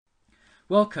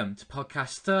Welcome to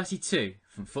podcast 32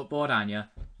 from Football Anja,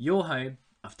 your home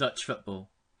of Dutch football.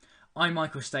 I'm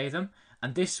Michael Statham,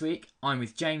 and this week I'm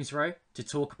with James Rowe to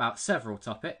talk about several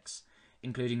topics,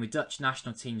 including the Dutch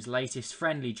national team's latest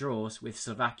friendly draws with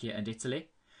Slovakia and Italy,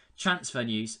 transfer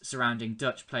news surrounding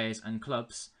Dutch players and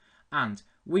clubs, and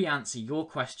we answer your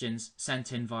questions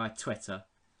sent in via Twitter.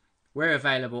 We're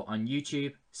available on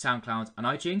YouTube, SoundCloud and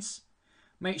iTunes.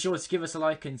 Make sure to give us a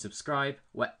like and subscribe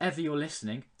wherever you're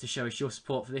listening to show us your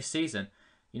support for this season.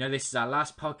 You know, this is our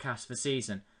last podcast for the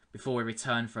season before we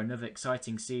return for another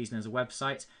exciting season as a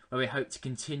website where we hope to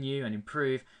continue and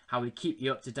improve how we keep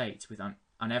you up to date with on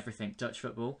everything Dutch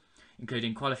football,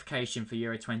 including qualification for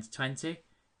Euro 2020,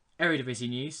 Eredivisie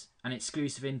news and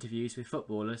exclusive interviews with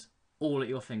footballers, all at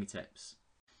your fingertips.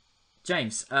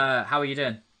 James, how are you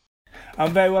doing?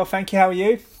 I'm very well, thank you. How are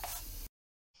you?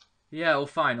 Yeah, all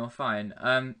fine.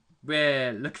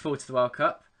 We're looking forward to the World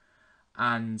Cup,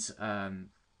 and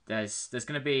there's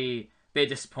going to be a bit of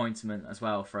disappointment as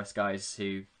well for us guys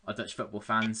who are Dutch football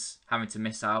fans, having to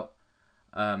miss out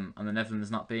on the Netherlands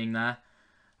not being there.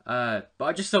 But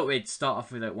I just thought we'd start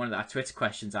off with one of our Twitter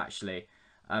questions, actually,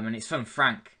 and it's from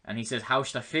Frank, and he says, "How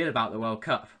should I feel about the World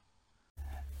Cup?"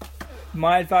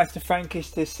 My advice to Frank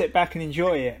is to sit back and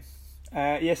enjoy it.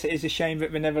 Yes, it is a shame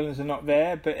that the Netherlands are not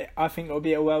there, but I think it'll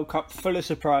be a World Cup full of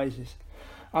surprises.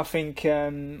 I think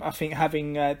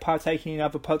having partaking in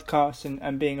other podcasts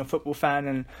and being a football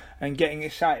fan and getting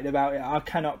excited about it, I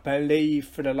cannot believe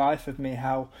for the life of me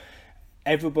how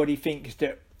everybody thinks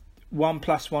that 1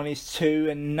 + 1 is 2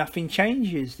 and nothing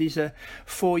changes. These are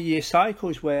 4-year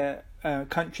cycles where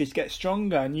countries get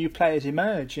stronger, new players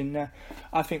emerge, and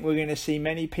I think we're going to see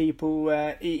many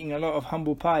people eating a lot of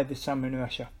humble pie this summer in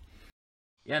Russia.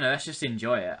 Yeah, no, let's just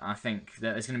enjoy it. I think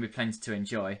that there's going to be plenty to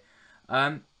enjoy.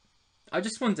 I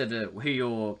just wondered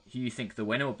who you think the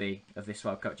winner will be of this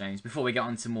World Cup, James, before we get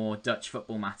on to more Dutch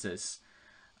football matters.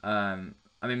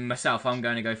 Myself, I'm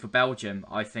going to go for Belgium.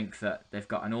 I think that they've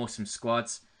got an awesome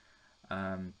squad.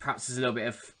 Perhaps there's a little bit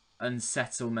of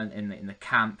unsettlement in the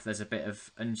camp. There's a bit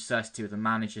of uncertainty with the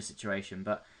manager situation,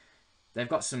 but they've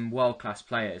got some world-class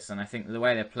players, and I think the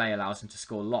way they play allows them to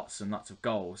score lots and lots of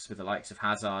goals with the likes of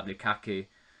Hazard, Lukaku.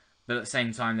 But at the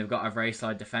same time, they've got a very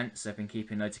solid defence. They've been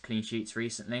keeping loads of clean sheets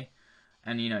recently.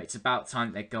 And, you know, it's about time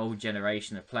that their gold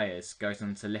generation of players goes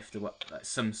on to lift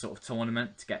some sort of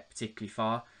tournament to get particularly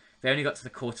far. They only got to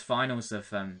the quarterfinals of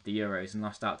the Euros and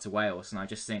lost out to Wales, and I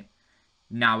just think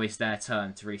now is their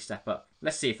turn to really step up.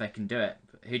 Let's see if they can do it.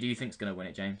 Who do you think is going to win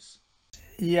it, James?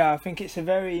 Yeah, I think it's a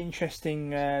very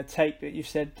interesting take that you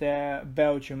said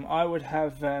Belgium. I would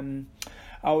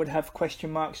have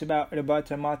question marks about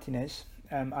Roberto Martinez.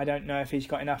 I don't know if he's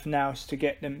got enough nous to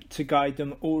get them to guide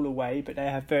them all the way, but they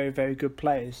have very, very good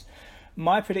players.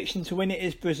 My prediction to win it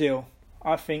is Brazil.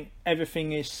 I think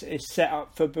everything is set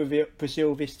up for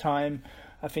Brazil this time.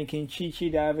 I think in Tite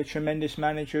they have a tremendous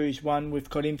manager who's won with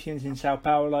Corinthians in Sao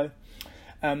Paulo.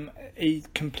 He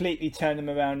completely turned them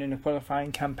around in a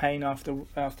qualifying campaign after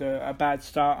a bad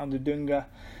start under Dunga,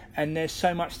 and there's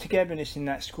so much togetherness in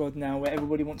that squad now where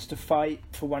everybody wants to fight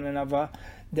for one another.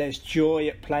 There's joy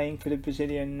at playing for the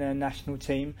Brazilian national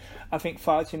team. I think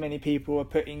far too many people are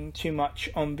putting too much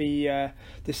on the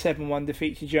 7-1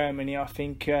 defeat to Germany. I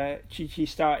think Tite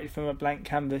started from a blank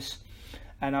canvas,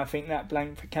 and I think that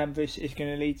blank canvas is going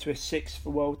to lead to a 6th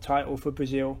world title for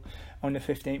Brazil on the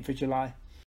 15th of July.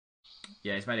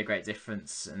 Yeah, he's made a great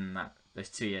difference in those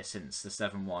 2 years since the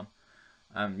 7-1.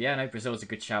 Brazil's a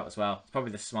good shout as well. It's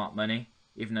probably the smart money,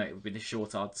 even though it would be the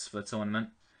short odds for the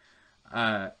tournament.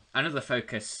 Another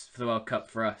focus for the World Cup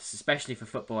for us, especially for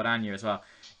Football Anja as well,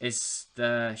 is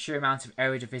the sheer amount of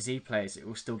Eredivisie players that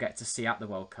we'll still get to see at the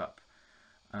World Cup.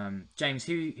 James,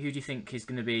 who do you think is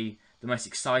going to be the most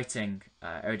exciting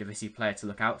Eredivisie player to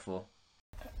look out for?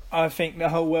 I think the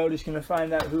whole world is going to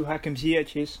find out who Hakim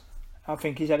Ziyech is. I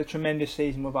think he's had a tremendous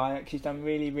season with Ajax. He's done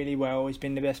really, really well. He's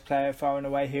been the best player far and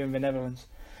away here in the Netherlands.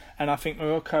 And I think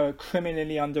Morocco are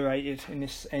criminally underrated in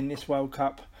this World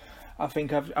Cup. I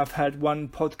think I've had one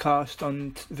podcast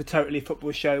on the Totally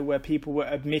Football show where people were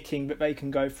admitting that they can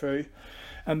go through,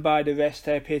 and by the rest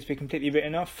they appear to be completely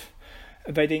written off.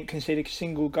 They didn't concede a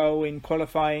single goal in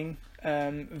qualifying.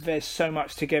 There's so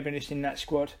much togetherness in that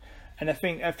squad, and I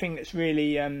think that's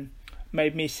really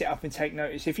made me sit up and take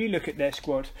notice. If you look at their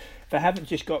squad, they haven't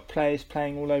just got players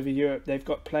playing all over Europe. They've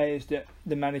got players that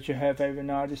the manager Hervé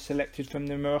Renard has selected from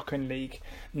the Moroccan league.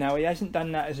 Now, he hasn't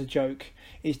done that as a joke.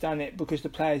 He's done it because the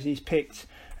players he's picked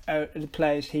are the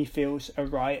players he feels are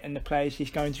right and the players he's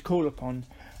going to call upon.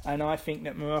 And I think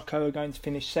that Morocco are going to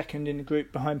finish second in the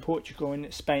group behind Portugal, and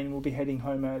that Spain will be heading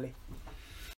home early.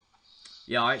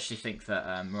 Yeah, I actually think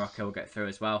that Morocco will get through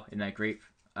as well in their group,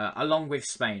 along with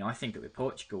Spain. I think it will be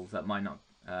Portugal that might not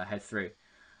head through.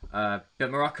 But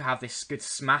Morocco have this good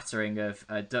smattering of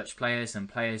Dutch players and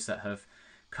players that have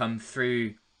come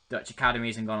through Dutch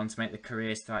academies and gone on to make their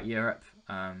careers throughout Europe.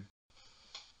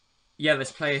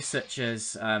 There's players such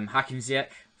as Hakim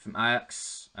Ziyech from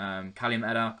Ajax, Kalim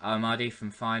El Ahmadi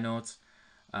from Feyenoord,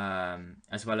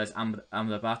 as well as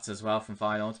Amrabat as well from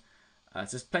Feyenoord. So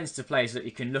there's plenty of players that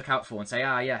you can look out for and say,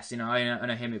 yes, I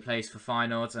know him who plays for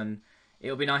Feyenoord, and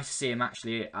it'll be nice to see him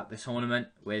actually at the tournament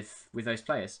with those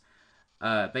players.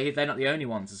 But they're not the only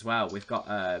ones as well. We've got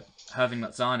Hirving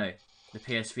Lozano, the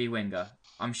PSV winger.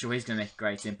 I'm sure he's going to make a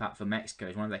great impact for Mexico.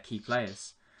 He's one of their key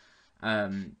players.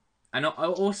 And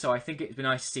also, I think it'd be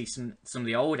nice to see some of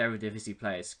the old Eredivisie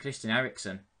players. Christian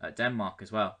Eriksen at Denmark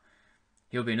as well.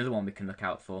 He'll be another one we can look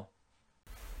out for.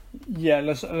 Yeah,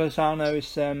 Lozano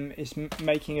is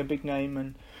making a big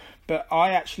name, but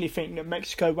I actually think that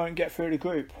Mexico won't get through the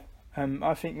group.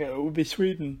 I think that it will be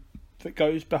Sweden that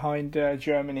goes behind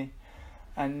Germany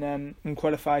and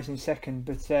qualifies in second.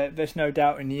 But there's no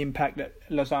doubt in the impact that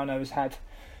Lozano has had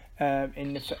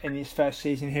in his first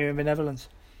season here in the Netherlands.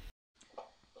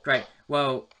 Great.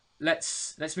 Well,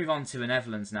 let's move on to the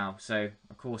Netherlands now. So,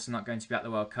 of course, I'm not going to be at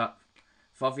the World Cup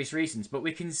for obvious reasons, but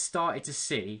we can start to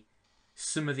see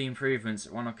some of the improvements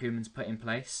that Ronald Koeman's put in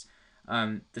place.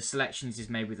 The selections he's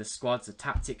made with the squads, the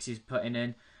tactics he's putting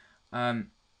in.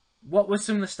 What were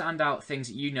some of the standout things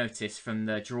that you noticed from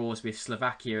the draws with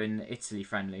Slovakia and Italy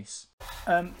friendlies?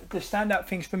 The standout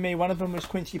things for me, one of them was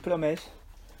Quincy Promes,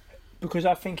 because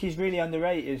I think he's really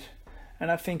underrated.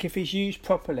 And I think if he's used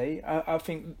properly, I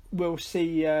think we'll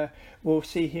see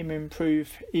him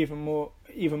improve even more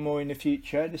in the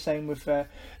future. The same with the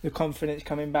confidence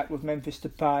coming back with Memphis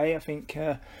Depay. I think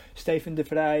Stefan de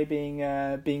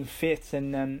Vrij being fit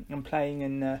and playing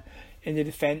in the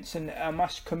defence, and I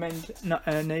must commend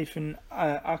Nathan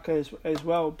Aka as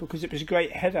well, because it was a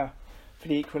great header for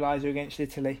the equaliser against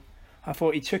Italy. I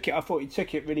thought he took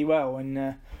it really well,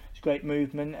 and great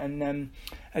movement. And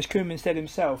as Koeman said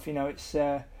himself, it's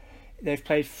they've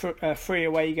played 3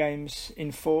 away games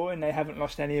in 4 and they haven't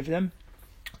lost any of them.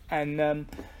 And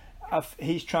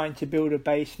he's trying to build a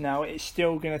base now. It's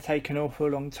still going to take an awful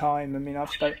long time. I mean,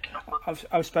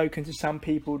 I've spoken to some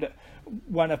people that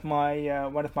one of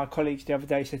my colleagues the other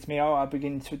day said to me, "Oh, I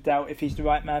begin to doubt if he's the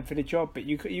right man for the job." But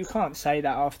you can't say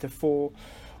that after four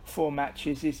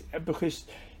matches, because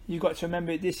you've got to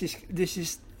remember this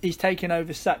is. He's taken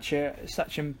over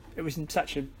it was in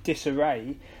such a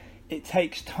disarray. It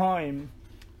takes time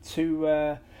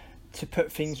to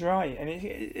put things right, and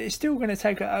it's still going to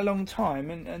take a long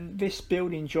time. And this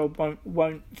building job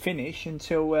won't finish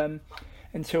until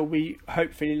we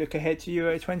hopefully look ahead to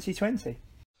Euro 2020.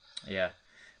 Yeah,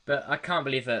 but I can't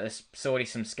believe that there's already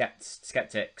some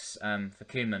skeptics for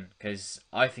Koeman, because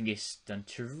I think he's done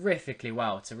terrifically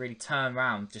well to really turn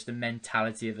around just the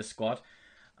mentality of the squad.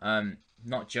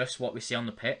 Not just what we see on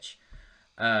the pitch.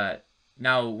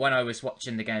 Now, when I was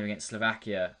watching the game against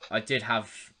Slovakia, I did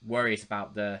have worries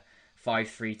about the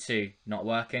 5-3-2 not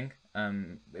working.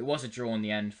 It was a draw in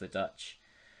the end for the Dutch.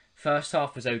 First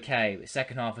half was okay, but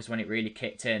second half was when it really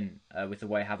kicked in with the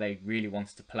way how they really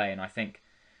wanted to play. And I think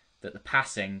that the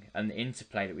passing and the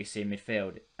interplay that we see in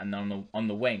midfield and on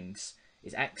the wings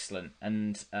is excellent.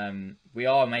 And we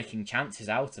are making chances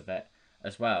out of it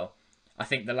as well. I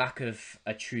think the lack of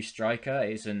a true striker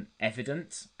isn't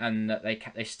evident, and that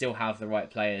they still have the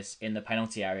right players in the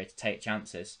penalty area to take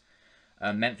chances.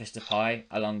 Memphis Depay,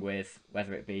 along with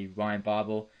whether it be Ryan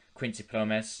Babel, Quincy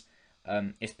Promes,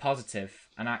 is positive,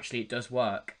 and actually it does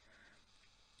work.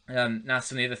 Now,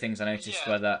 some of the other things I noticed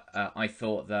were that I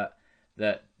thought that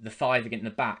the 5 against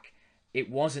the back, it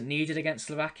wasn't needed against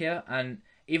Slovakia, and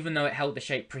even though it held the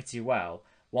shape pretty well,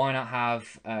 why not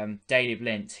have Daley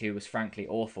Blind, who was frankly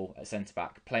awful at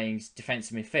centre-back, playing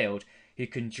defensive midfield, who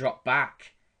can drop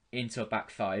back into a back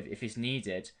 5 if it's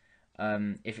needed,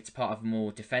 if it's part of a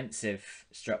more defensive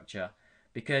structure.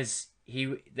 Because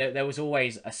there was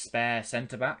always a spare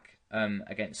centre-back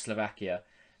against Slovakia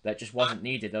that just wasn't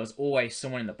needed. There was always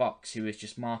someone in the box who was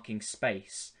just marking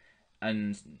space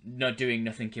and not doing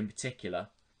nothing in particular.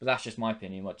 But that's just my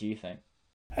opinion. What do you think?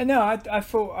 No, I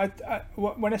thought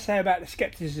when I say about the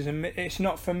scepticism, it's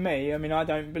not from me. I mean, I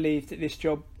don't believe that this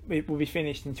job will be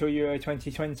finished until Euro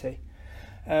 2020.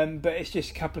 But it's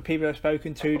just a couple of people I've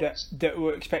spoken to that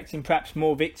were expecting perhaps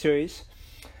more victories,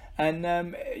 and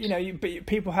but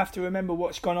people have to remember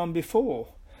what's gone on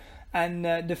before, and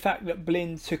the fact that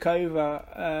Blind took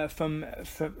over from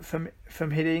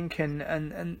Hiddink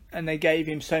and they gave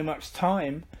him so much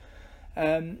time.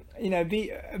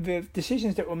 The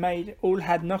decisions that were made all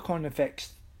had knock-on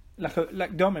effects,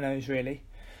 like dominoes really,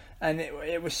 and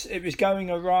it was going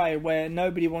awry where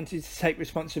nobody wanted to take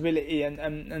responsibility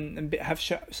and have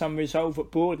some resolve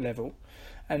at board level,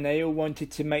 and they all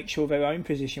wanted to make sure their own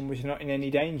position was not in any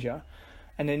danger,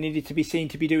 and they needed to be seen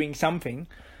to be doing something.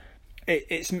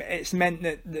 It's meant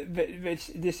that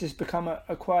this has become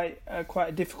a quite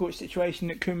a difficult situation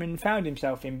that Koeman found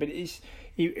himself in. But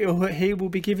he will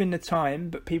be given the time.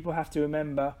 But people have to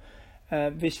remember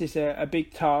this is a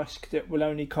big task that will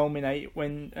only culminate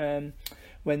when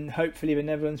hopefully the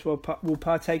Netherlands will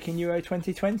partake in Euro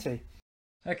 2020.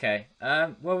 Okay.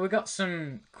 Well, we've got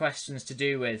some questions to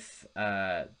do with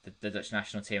the Dutch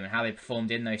national team and how they performed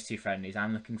in those two friendlies.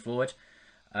 I'm looking forward.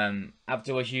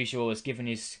 Abdul, as usual, has given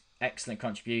his excellent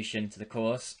contribution to the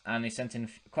course, and he sent in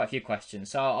quite a few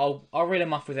questions. So I'll reel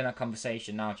them off within our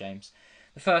conversation now, James.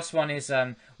 The first one is,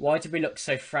 why did we look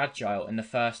so fragile in the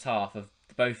first half of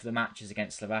both of the matches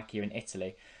against Slovakia and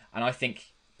Italy? And I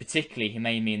think particularly he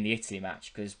may mean the Italy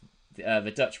match, because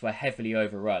the Dutch were heavily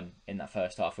overrun in that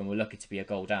first half and were lucky to be a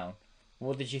goal down.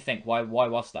 What did you think? Why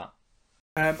was that?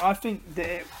 I think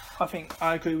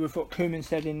I agree with what Koeman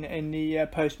said in the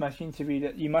post-match interview,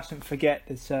 that you mustn't forget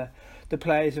that the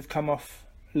players have come off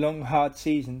long, hard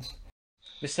seasons.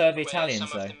 The Serbian Italians,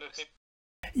 though.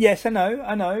 Yes, I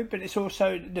know, but it's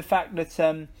also the fact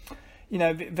that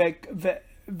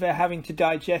they're having to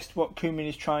digest what Koeman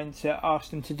is trying to ask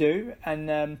them to do,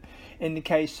 and in the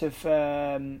case of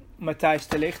Matthijs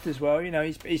de Ligt as well,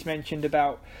 he's mentioned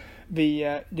about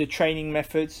the training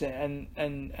methods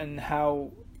and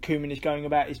how Koeman is going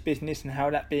about his business and how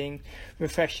that being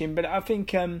refreshing. But I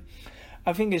think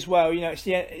as well, it's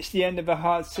the end of a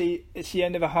hard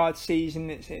season.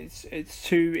 It's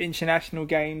two international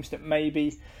games that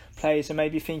maybe players are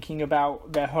maybe thinking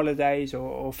about their holidays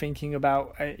or thinking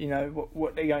about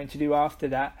what they're going to do after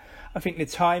that. I think the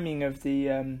timing of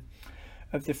the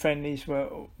friendlies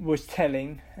was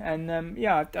telling, and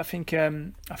I think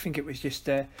it was just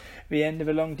the end of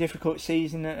a long, difficult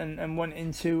season and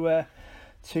wanting to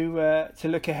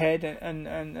look ahead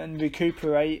and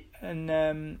recuperate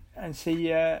and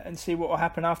see what will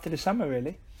happen after the summer,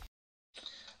 really.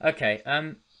 Okay,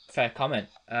 fair comment.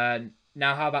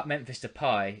 Now, how about Memphis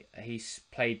Depay? He's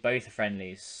played both the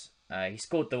friendlies. He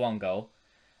scored the one goal,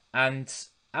 and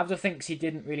Abdul thinks he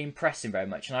didn't really impress him very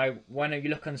much. And when you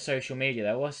look on social media,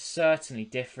 there was certainly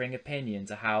differing opinions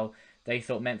of how they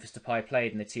thought Memphis Depay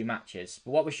played in the two matches.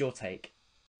 But what was your take?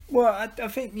 Well, I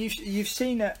think you've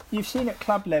seen at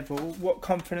club level what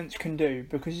confidence can do,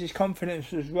 because his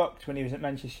confidence was rocked when he was at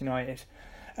Manchester United,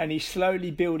 and he's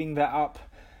slowly building that up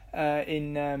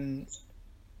in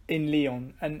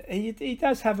Lyon, and he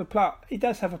does have a part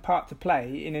to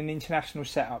play in an international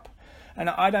setup. And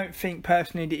I don't think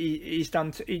personally that he's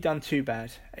done too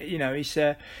bad. He's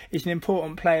an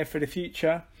important player for the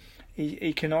future.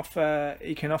 He can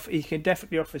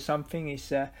definitely offer something.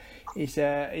 He's a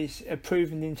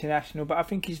proven international, but I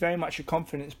think he's very much a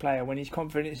confidence player. When his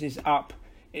confidence is up,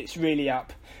 it's really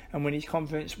up, and when his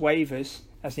confidence wavers,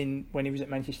 as in when he was at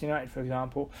Manchester United, for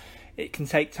example, it can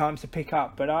take time to pick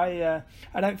up. But I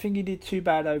don't think he did too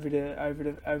bad over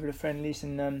the friendlies,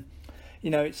 and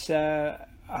it's.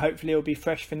 Hopefully he'll be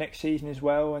fresh for next season as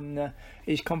well, and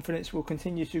his confidence will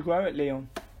continue to grow at Lyon.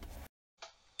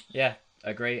 Yeah, I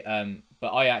agree.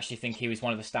 But I actually think he was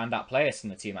one of the standout players in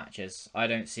the two matches. I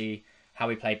don't see how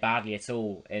he played badly at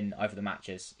all in either the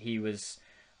matches. He was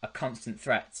a constant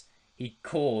threat. He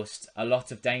caused a lot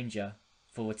of danger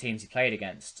for the teams he played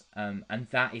against, and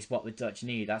that is what the Dutch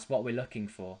need. That's what we're looking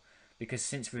for, because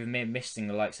since we've been missing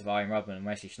the likes of Arjen Robben and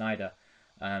Wesley Sneijder,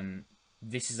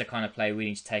 this is the kind of player we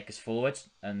need to take us forward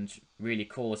and really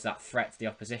cause that threat to the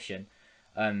opposition,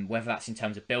 whether that's in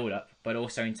terms of build-up, but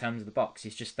also in terms of the box.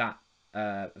 He's just that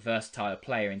versatile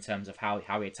player in terms of how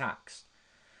he attacks.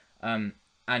 And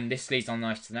this leads on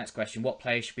nice to the next question. What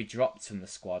players should be dropped from the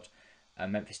squad?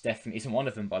 Memphis definitely isn't one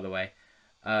of them, by the way.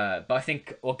 But I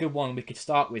think a good one we could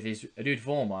start with is Ruud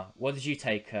Vormer. What did you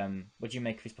take? What did you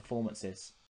make of his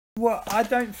performances? Well, I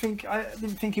didn't think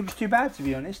it was too bad, to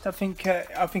be honest. I think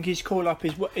his call up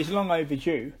is long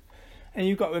overdue, and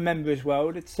you've got to remember as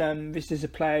well that this is a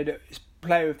player that is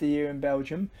Player of the Year in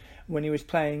Belgium. When he was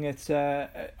playing at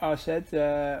Arsed,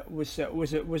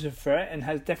 was a threat and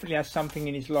definitely has something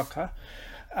in his locker.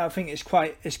 I think it's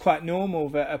quite normal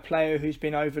that a player who's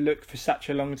been overlooked for such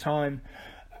a long time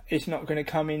is not going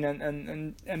to come in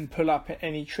and pull up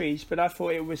any trees. But I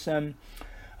thought it was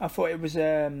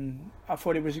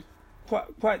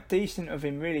quite decent of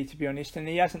him, really, to be honest. And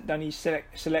he hasn't done his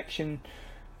selection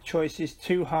choices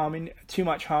too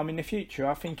much harm in the future.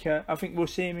 I think we'll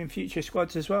see him in future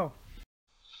squads as well.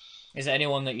 Is there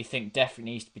anyone that you think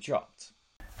definitely needs to be dropped?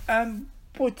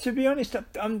 Well, to be honest,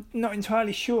 I'm not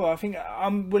entirely sure. I think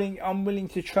I'm willing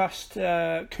to trust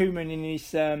Koeman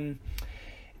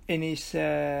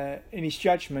in his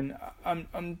judgment.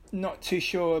 I'm not too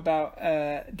sure about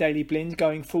Daley Blind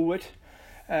going forward.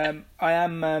 I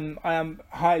am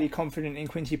highly confident in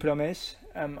Quincy Promes.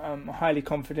 I'm highly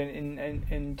confident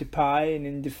in Depay and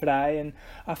in De Vrij, and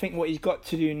I think what he's got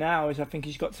to do now is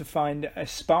he's got to find a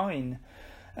spine,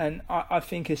 and I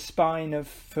think a spine of,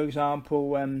 for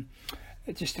example,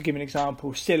 just to give an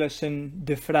example, Cillessen,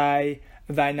 De Vrij,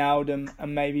 Wijnaldum,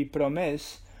 and maybe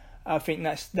Promes. I think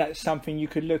that's something you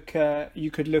could look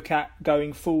at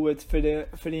going forward for the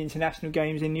international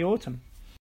games in the autumn.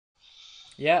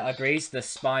 Yeah, agrees. The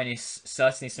spine is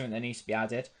certainly something that needs to be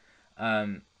added.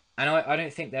 And I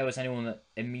don't think there was anyone that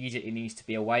immediately needs to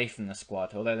be away from the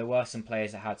squad, although there were some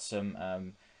players that had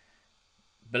some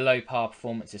below par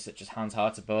performances, such as Hans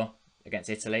Harteboer against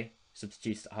Italy,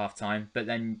 substituted at half time. But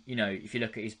then, if you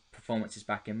look at his performances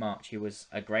back in March, he was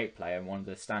a great player and one of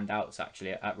the standouts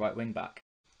actually at right wing back.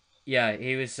 Yeah,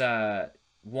 he was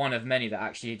one of many that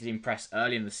actually did impress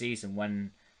early in the season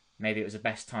when maybe it was the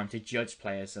best time to judge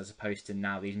players as opposed to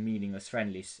now these meaningless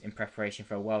friendlies in preparation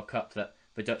for a World Cup that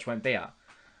the Dutch won't be at.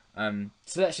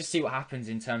 So let's just see what happens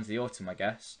in terms of the autumn, I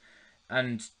guess.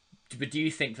 But do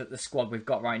you think that the squad we've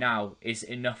got right now is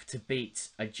enough to beat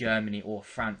a Germany or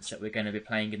France that we're going to be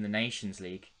playing in the Nations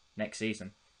League next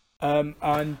season?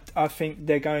 And I think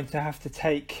they're going to have to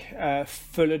take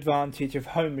full advantage of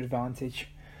home advantage,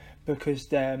 because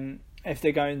if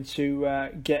they're going to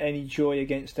get any joy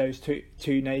against those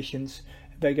two nations,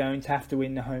 they're going to have to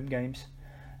win the home games.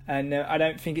 And I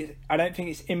don't think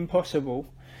it's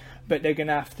impossible, but they're going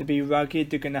to have to be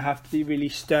rugged. They're going to have to be really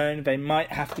stern. They might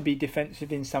have to be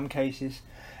defensive in some cases,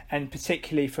 and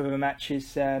particularly for the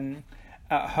matches at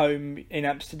home in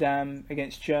Amsterdam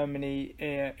against Germany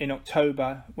in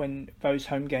October, when those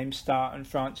home games start, and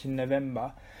France in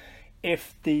November.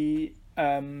 If the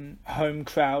home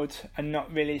crowd are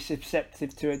not really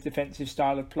susceptible to a defensive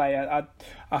style of play,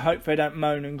 I hope they don't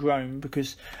moan and groan,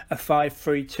 because a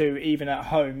 5-3-2 even at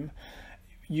home,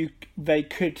 they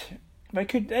could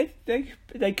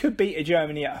beat a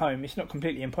Germany at home. It's not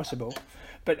completely impossible,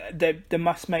 but they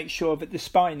must make sure that the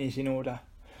spine is in order.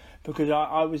 Because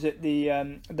I was at the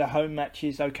home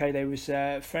matches. Okay, they was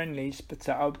friendlies, but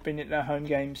I've been at the home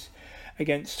games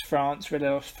against France where they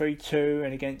lost 3-2,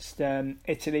 and against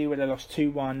Italy where they lost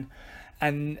 2-1,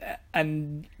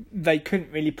 and they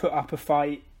couldn't really put up a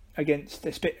fight against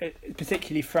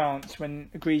particularly France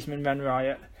when Griezmann ran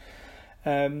riot.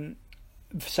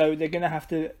 So they're going to have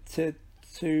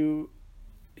to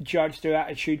judge their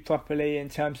attitude properly in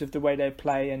terms of the way they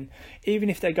play, and even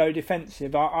if they go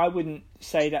defensive, I wouldn't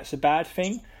say that's a bad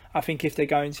thing. I think if they're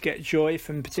going to get joy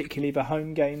from particularly the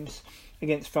home games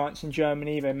against France and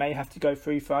Germany, they may have to go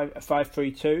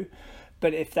 5-3-2.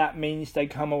 But if that means they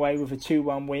come away with a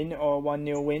 2-1 win or a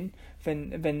 1-0 win,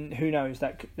 then who knows?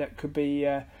 That could be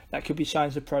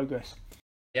signs of progress.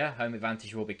 Yeah, home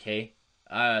advantage will be key.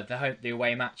 The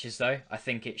away matches, though, I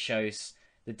think it shows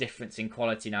the difference in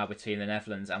quality now between the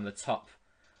Netherlands and the top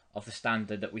of the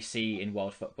standard that we see in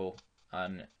world football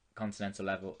on continental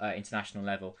level, international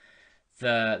level.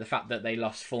 The fact that they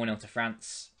lost 4-0 to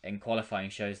France in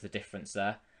qualifying shows the difference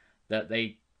there. That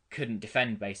they couldn't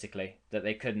defend, basically. That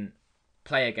they couldn't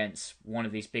play against one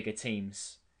of these bigger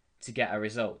teams to get a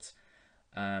result.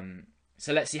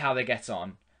 So let's see how they get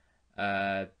on.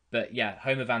 But yeah,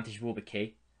 home advantage will be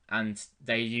key. And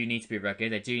they do need to be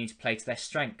rugged. They do need to play to their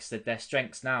strengths. That their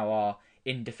strengths now are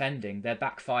in defending. Their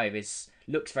back five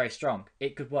looks very strong.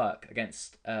 It could work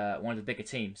against one of the bigger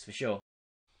teams for sure.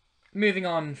 Moving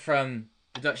on from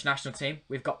the Dutch national team,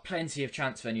 we've got plenty of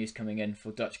transfer news coming in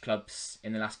for Dutch clubs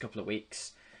in the last couple of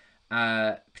weeks,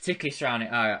 particularly surrounding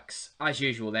Ajax. As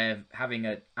usual, they're having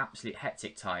an absolute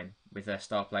hectic time with their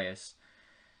star players.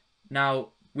 Now,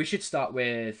 we should start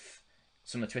with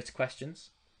some of the Twitter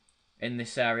questions in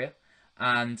this area,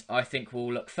 and I think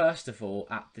we'll look first of all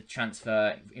at the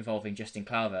transfer involving Justin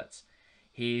Kluivert.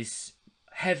 He's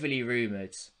heavily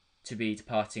rumoured to be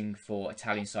departing for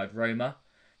Italian side Roma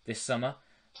this summer.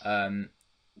 James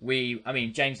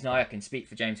and I can speak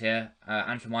for James here,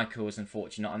 and for Michael was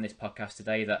unfortunate on this podcast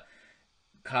today that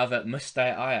Kluivert must stay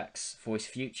at Ajax for his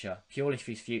future, purely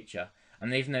for his future.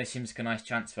 And even though it seems like a nice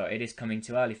transfer, it is coming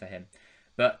too early for him.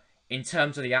 But in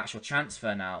terms of the actual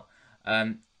transfer now,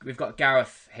 we've got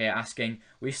Gareth here asking,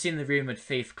 we've seen the rumoured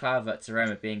fee for Kluivert to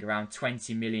Roma being around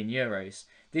 20 million euros.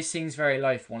 This seems very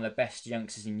low for one of the best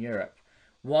youngsters in Europe.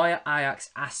 Why are Ajax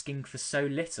asking for so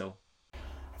little?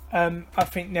 I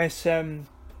think there's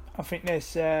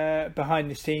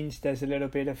behind the scenes there's a little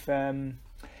bit of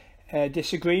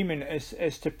disagreement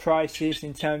as to prices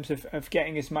in terms of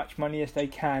getting as much money as they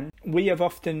can. We have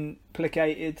often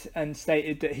placated and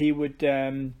stated that he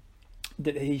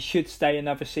should stay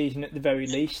another season at the very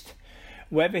least.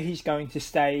 Whether he's going to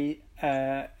stay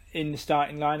in the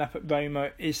starting lineup at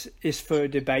Roma is for a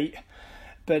debate.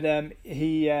 But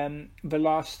the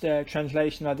last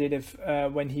translation I did of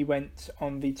when he went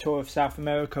on the tour of South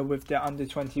America with the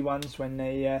under-21s when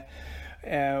they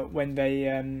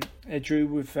drew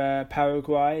with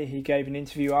Paraguay, he gave an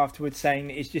interview afterwards saying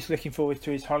that he's just looking forward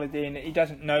to his holiday and that he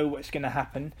doesn't know what's going to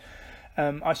happen.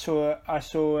 I saw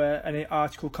an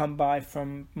article come by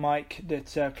from Mike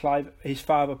that Clive, his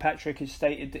father Patrick, has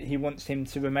stated that he wants him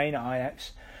to remain at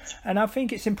Ajax. And I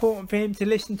think it's important for him to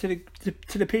listen to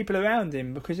the people around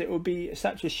him, because it would be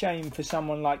such a shame for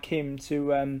someone like him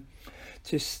to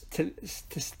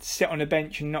sit on a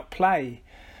bench and not play.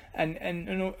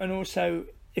 And also,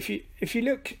 if you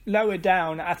look lower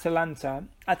down at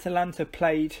Atalanta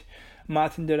played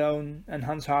Martin de Roon and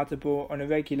Hans Harteboer on a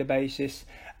regular basis,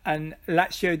 and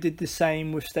Lazio did the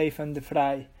same with Stefan de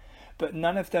Vrij. But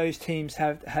none of those teams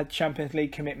have had Champions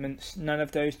League commitments. None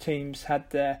of those teams had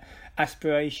the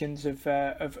aspirations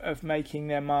of making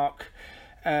their mark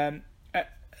at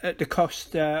the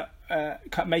cost,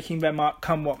 making their mark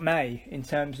come what may, in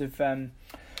terms of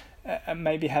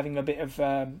maybe having a bit of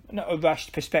not a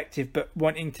rushed perspective, but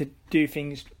wanting to do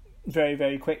things very,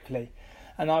 very quickly.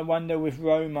 And I wonder with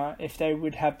Roma if they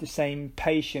would have the same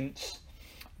patience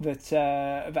that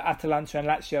Atalanta and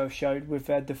Lazio showed with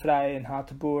De Vrij and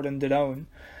Harteboer and De Roon.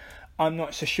 I'm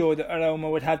not so sure that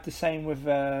Roma would have the same with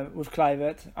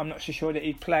Kluivert. I'm not so sure that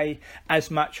he'd play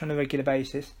as much on a regular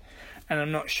basis, and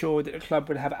I'm not sure that the club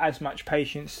would have as much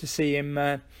patience to see him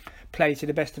play to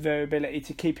the best of their ability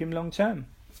to keep him long term.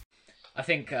 I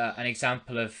think an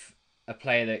example of a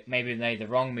player that maybe made the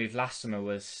wrong move last summer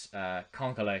was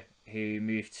Congolo, who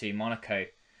moved to Monaco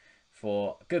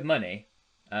for good money,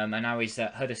 and now he's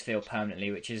at Huddersfield permanently,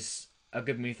 which is a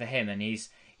good move for him. And he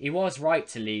was right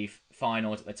to leave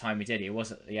Feyenoord at the time he did. He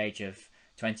was at the age of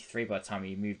 23 by the time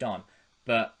he moved on.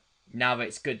 But now that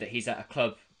it's good that he's at a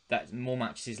club that more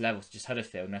matches his level to just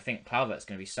Huddersfield, and I think Kluivert's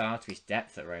going to be so out of his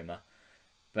depth at Roma.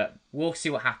 But we'll see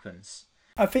what happens.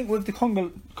 I think with the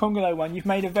Congolo one, you've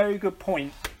made a very good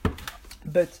point.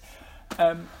 But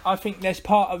I think there's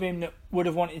part of him that would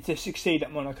have wanted to succeed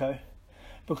at Monaco,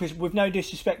 because with no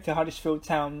disrespect to Huddersfield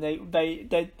Town,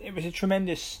 it was a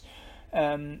tremendous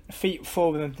feat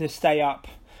for them to stay up,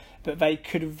 but they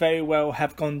could very well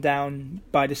have gone down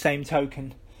by the same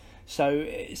token. So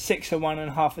 6 of one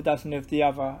and half a dozen of the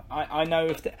other. I know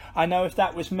if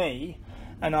that was me,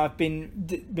 and I've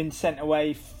been sent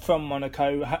away from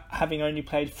Monaco having only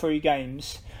played 3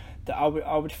 games, that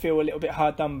I would feel a little bit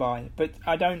hard done by. But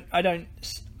I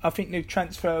think the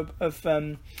transfer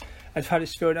of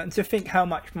Huddersfield, and to think how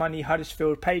much money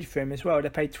Huddersfield paid for him as well. They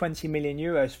paid 20 million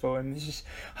euros for him. This is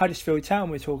Huddersfield Town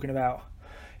we're talking about.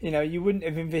 You know, you wouldn't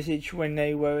have envisaged when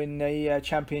they were in the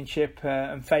Championship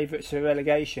and favourites of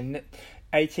relegation that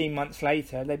 18 months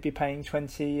later they'd be paying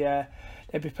 20 million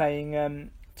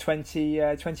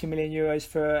euros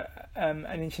for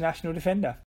an international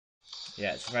defender.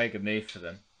 Yeah, it's a very good move for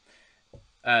them.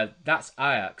 That's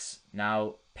Ajax.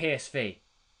 Now PSV,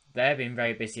 they've been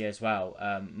very busy as well.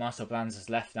 Marcel Brands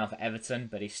has left now for Everton,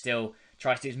 but he still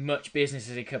tries to do as much business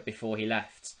as he could before he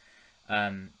left.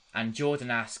 And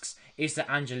Jordan asks, is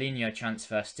the Angelino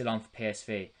transfer still on for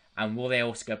PSV? And will they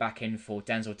also go back in for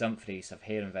Denzel Dumfries of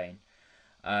Heerenveen?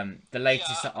 The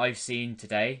latest that I've seen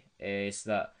today is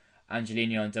that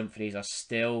Angelino and Dumfries are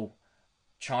still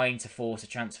trying to force a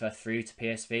transfer through to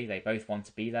PSV. They both want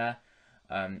to be there.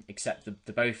 Except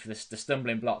the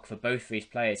stumbling block for both these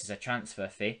players is a transfer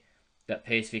fee that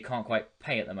PSV can't quite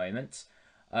pay at the moment.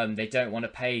 They don't want to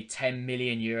pay 10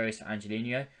 million euros for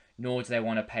Angelino, nor do they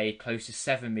want to pay close to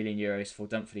 7 million euros for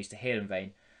Dumfries to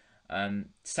Heerenveen.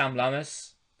 Sam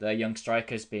Lammers, the young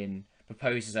striker, has been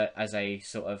proposed as a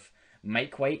sort of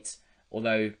make weight,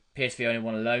 although PSV only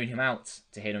want to loan him out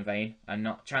to Heerenveen and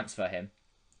not transfer him.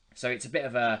 So it's hit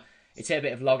a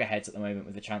bit of loggerheads at the moment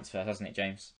with the transfer, hasn't it,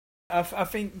 James? I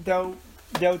think they'll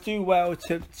do well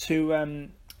to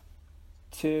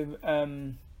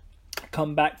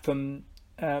come back from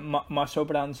Marcel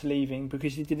Brands leaving,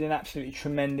 because he did an absolutely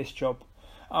tremendous job.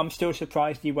 I'm still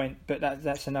surprised he went, but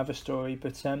that's another story.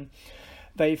 But I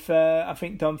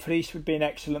think Dumfries would be an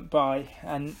excellent buy,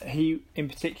 and he in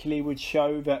particular would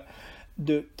show that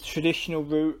the traditional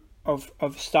route of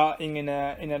starting in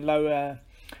a lower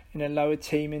in a lower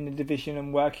team in the division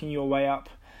and working your way up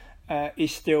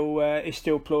is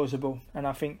still plausible. And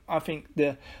I think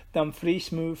the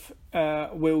Dumfries move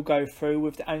will go through.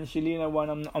 With the Angelino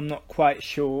one, I'm not quite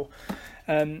sure.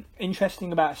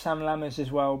 Interesting about Sam Lammers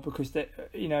as well, because they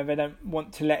don't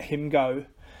want to let him go,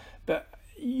 but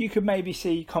you could maybe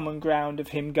see common ground of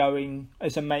him going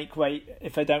as a make weight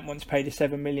if they don't want to pay the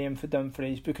 7 million for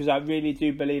Dumfries, because I really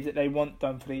do believe that they want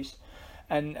Dumfries,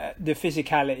 and the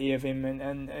physicality of him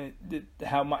and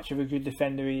how much of a good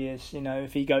defender he is.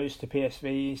 If he goes to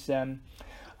PSV,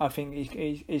 I think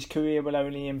his career will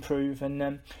only improve,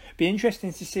 and be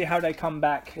interesting to see how they come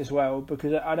back as well,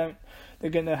 because they're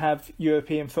going to have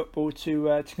European football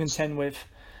to contend with.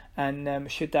 And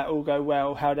should that all go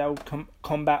well, how they'll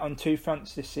combat on two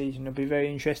fronts this season will be very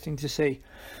interesting to see.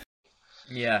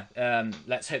 Yeah,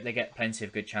 let's hope they get plenty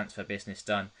of good transfer business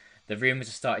done. The rumours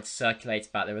have started to circulate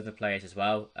about their other players as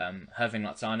well. Hirving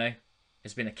Lozano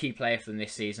has been a key player for them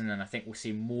this season, and I think we'll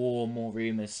see more and more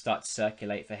rumours start to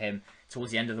circulate for him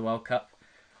towards the end of the World Cup.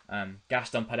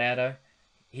 Gaston Pereiro,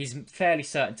 he's fairly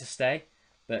certain to stay,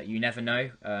 but you never know.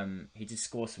 He did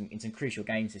score in some crucial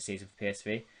games this season for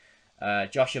PSV.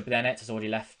 Joshua Bennett has already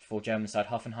left for German side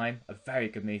Hoffenheim. A very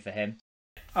good move for him.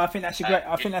 I think that's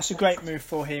a great move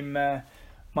for him,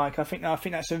 Mike. I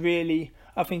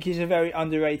think he's a very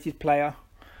underrated player.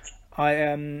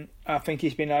 I think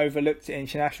he's been overlooked at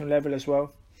international level as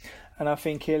well, and I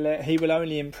think he will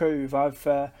only improve.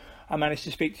 I managed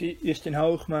to speak to Justin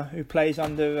Hoogma, who plays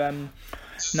under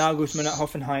Nagelsmann at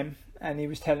Hoffenheim, and he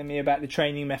was telling me about the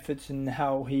training methods and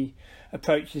how he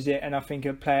approaches it, and I think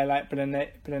a player like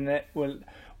Bennett will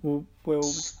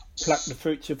pluck the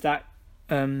fruits of that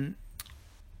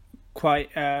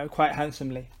quite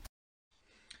handsomely.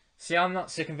 See, I'm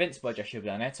not so convinced by Joshua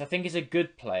Bennett. I think he's a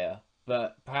good player,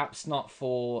 but perhaps not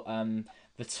for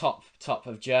the top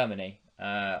of Germany.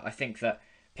 I think that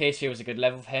PSV was a good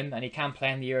level for him, and he can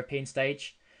play on the European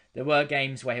stage. There were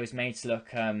games where he was made to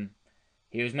look a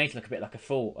bit like a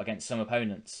fool against some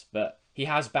opponents, but he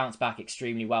has bounced back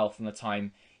extremely well from the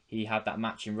time he had that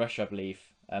match in Russia, I believe,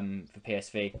 for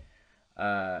PSV.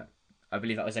 I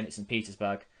believe that was in St.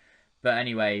 Petersburg. But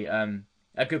anyway,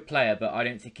 a good player, but I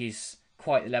don't think he's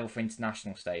quite the level for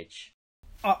international stage.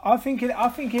 I think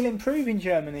he'll improve in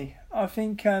Germany. I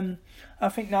think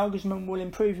Nagelsmann will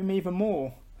improve him even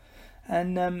more,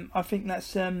 and I think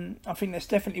that's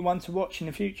definitely one to watch in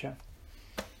the future.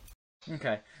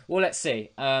 Okay, well, let's see.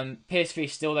 PSV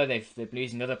still, though, they're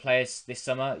losing other players this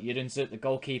summer. Yudunzut, the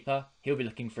goalkeeper, he'll be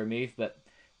looking for a move, but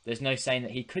there's no saying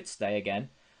that he could stay again.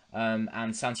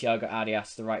 And Santiago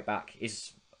Arias, the right back,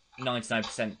 is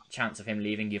 99% chance of him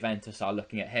leaving Juventus are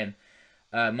looking at him.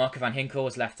 Marco van Ginkel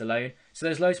was left alone. So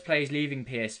there's loads of players leaving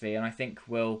PSV, and I think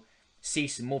we'll see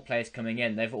some more players coming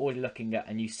in. They're already looking at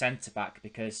a new centre-back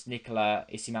because Nicolas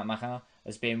Isimat-Marin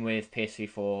has been with PSV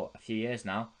for a few years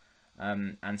now.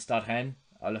 And Stade Rennes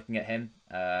are looking at him.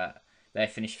 They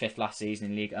finished 5th last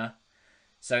season in Liga.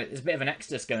 So there's a bit of an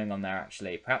exodus going on there,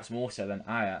 actually, perhaps more so than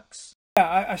Ajax.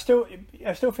 Yeah, I still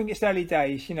think it's early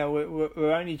days.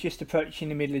 We're only just approaching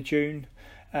the middle of June.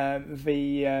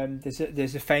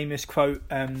 There's a famous quote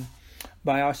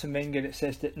by Arsene Wenger that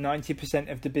says that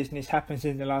 90% of the business happens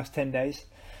in the last 10 days,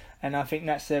 and I think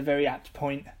that's a very apt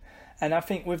point. And I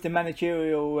think with the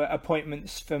managerial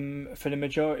appointments for the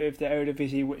majority of the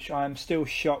Eredivisie, which I am still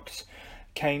shocked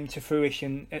came to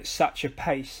fruition at such a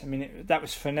pace. I mean, that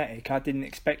was frenetic. I didn't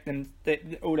expect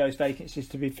all those vacancies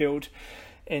to be filled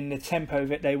in the tempo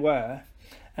that they were.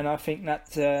 And I think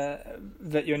that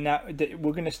that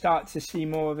we're going to start to see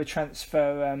more of a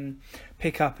transfer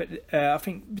pick up I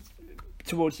think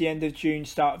towards the end of June,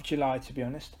 start of July, to be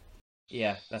honest.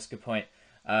 Yeah, that's a good point.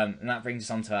 And that brings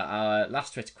us on to our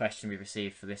last Twitter question we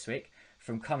received for this week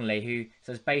from Connolly, who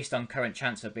says, based on current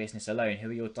transfer business alone, who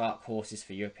are your dark horses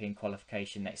for European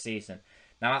qualification next season?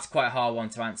 Now, that's quite a hard one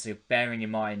to answer, bearing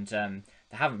in mind there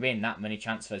haven't been that many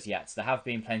transfers yet. There have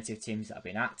been plenty of teams that have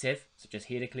been active, such as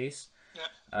Heracles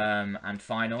and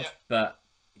Feyenoord. But,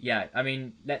 yeah, I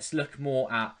mean, let's look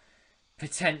more at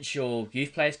potential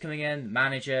youth players coming in,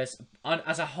 managers.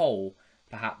 As a whole,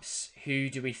 perhaps, who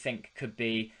do we think could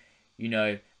be,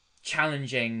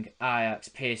 challenging Ajax,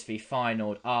 PSV,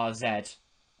 Feyenoord, RZ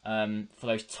for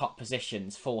those top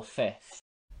positions, 4th,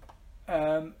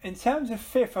 5th? In terms of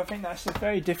 5th, I think that's a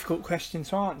very difficult question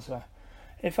to answer.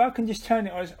 If I can just turn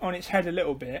it on its head a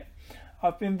little bit,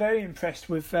 I've been very impressed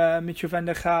with Mitchell van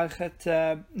der Gaag at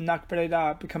NAC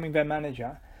Breda becoming their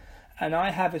manager, and I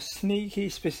have a sneaky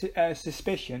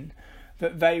suspicion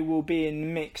that they will be in the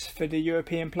mix for the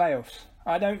European playoffs.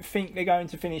 I don't think they're going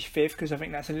to finish fifth because I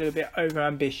think that's a little bit over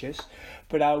ambitious.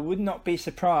 But I would not be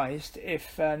surprised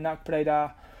if NAC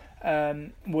Breda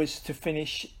was to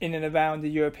finish in and around the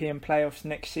European playoffs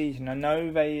next season. I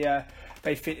know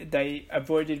they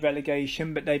avoided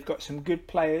relegation, but they've got some good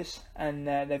players, and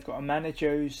they've got a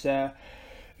manager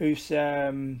who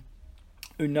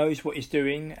knows what he's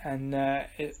doing, and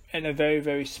in a very,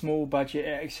 very small budget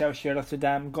at Excelsior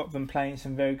Rotterdam, got them playing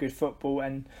some very good football,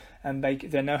 and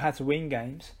they know how to win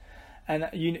games. And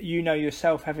you know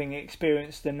yourself, having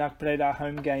experienced the NAC Breda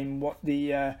home game, what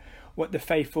the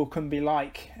faithful can be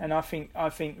like. And I think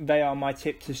they are my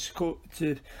tip to score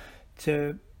to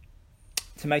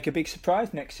make a big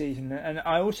surprise next season. And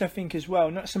I also think as well,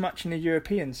 not so much in a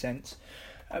European sense,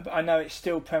 but I know it's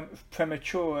still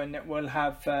premature, and that we'll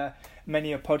have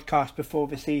many a podcast before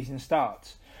the season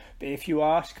starts. But if you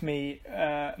ask me,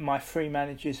 my three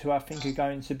managers who I think are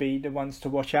going to be the ones to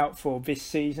watch out for this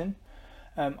season,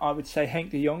 I would say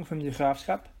Henk de Jong from the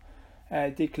Graafschap,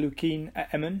 Dick Lukien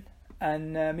at Emmen,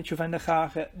 and Mitchell van der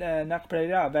Gaag at NAC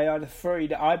Breda. They are the three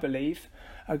that I believe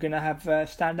are going to have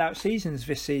standout seasons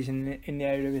this season in the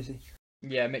Eredivisie.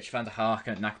 Yeah, Mitch van der Haag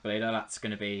at NAC Breda, that's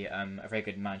going to be a very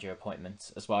good manager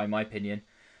appointment as well, in my opinion.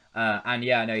 And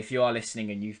yeah, no, if you are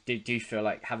listening and you do feel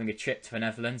like having a trip to the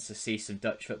Netherlands to see some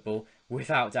Dutch football,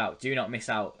 without doubt, do not miss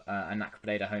out a NAC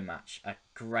Breda home match. A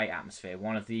great atmosphere,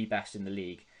 one of the best in the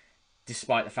league,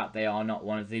 despite the fact they are not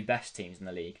one of the best teams in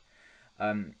the league.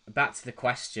 Back to the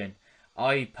question,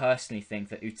 I personally think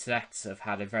that Utrecht have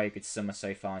had a very good summer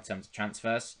so far in terms of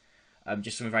transfers.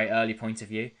 Just from a very early point of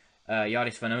view,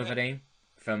 Jadis van Overeem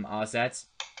from RZ,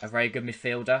 a very good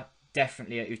midfielder,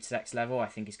 definitely at Utrecht's level. I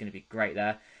think he's going to be great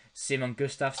there. Simon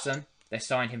Gustafsson, they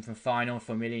signed him from Feyenoord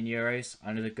for €1 million.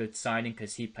 Another good signing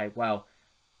because he played well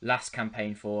last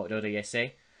campaign for Roda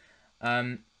JC.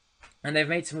 And they've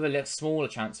made some of the little smaller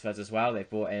transfers as well. They've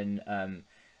brought in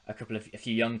a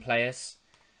few young players,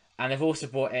 and they've also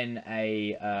brought in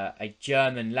a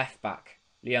German left back,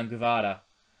 Leon Guevara,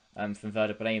 from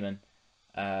Werder Bremen.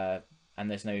 And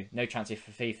there's no transfer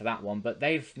fee for that one, but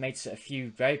they've made a few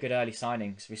very good early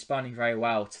signings, responding very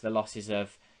well to the losses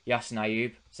of Yasin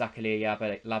Ayoub,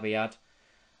 Zakaria Labiad,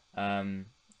 and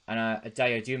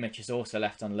Adayo Dumic is also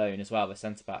left on loan as well, the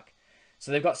centre back.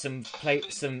 So they've got some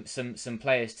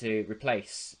players to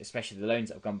replace, especially the loans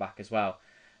that have gone back as well.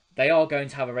 They are going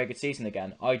to have a very good season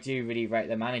again. I do really rate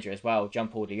their manager as well,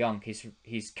 Jean-Paul de Jong.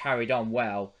 He's carried on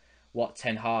well what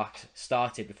Ten Hag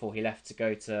started before he left to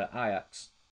go to Ajax.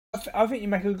 I think you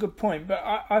make a good point, but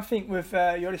I think with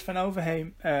Joris van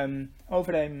Overheim,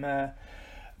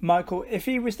 Michael, if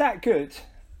he was that good,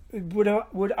 would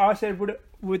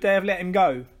they have let him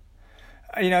go?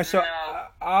 You know, so no.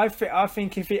 I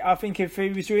think if he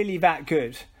was really that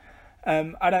good,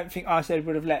 I don't think Arsene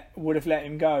would have let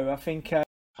him go. I think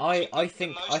I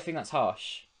think that's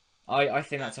harsh. I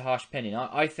think that's a harsh opinion.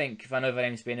 I think Van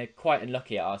Overheim's been quite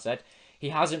unlucky at Arsene. He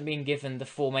hasn't been given the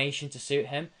formation to suit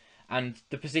him. And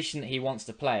the position that he wants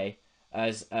to play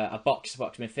as a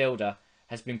box-to-box midfielder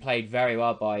has been played very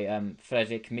well by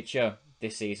Frederik Mitchell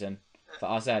this season for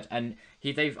RZ. And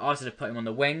RZ have put him on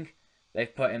the wing.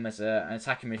 They've put him as an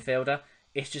attacking midfielder.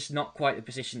 It's just not quite the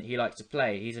position that he likes to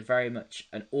play. He's very much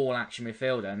an all-action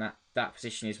midfielder, and that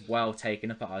position is well taken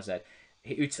up at RZ.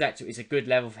 Utrecht is a good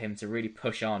level for him to really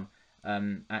push on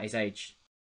at his age.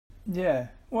 Yeah,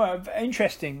 well,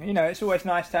 interesting. You know, it's always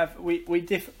nice to have we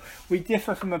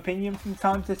differ from opinion from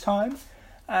time to time,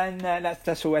 and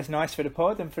that's always nice for the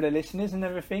pod and for the listeners and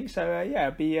everything. So yeah,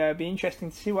 it'll be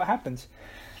interesting to see what happens.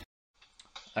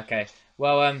 Okay,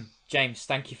 well, James,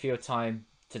 thank you for your time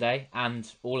today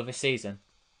and all of the season.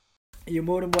 You're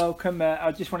more than welcome.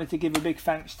 I just wanted to give a big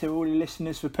thanks to all the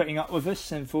listeners for putting up with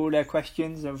us and for all their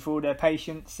questions and for all their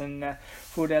patience and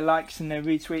for all their likes and their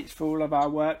retweets for all of our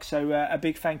work. So a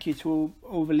big thank you to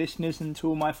all the listeners and to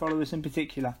all my followers in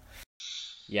particular.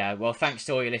 Yeah, well, thanks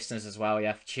to all your listeners as well,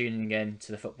 for tuning in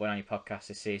to the Football Nanny podcast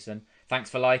this season. Thanks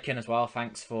for liking as well.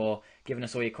 Thanks for giving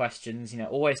us all your questions. You know,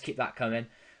 always keep that coming.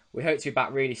 We hope to be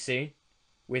back really soon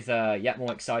with yet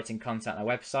more exciting content on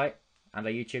our website and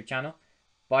our YouTube channel.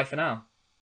 Bye for now.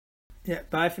 Yeah,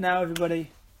 bye for now,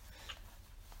 everybody.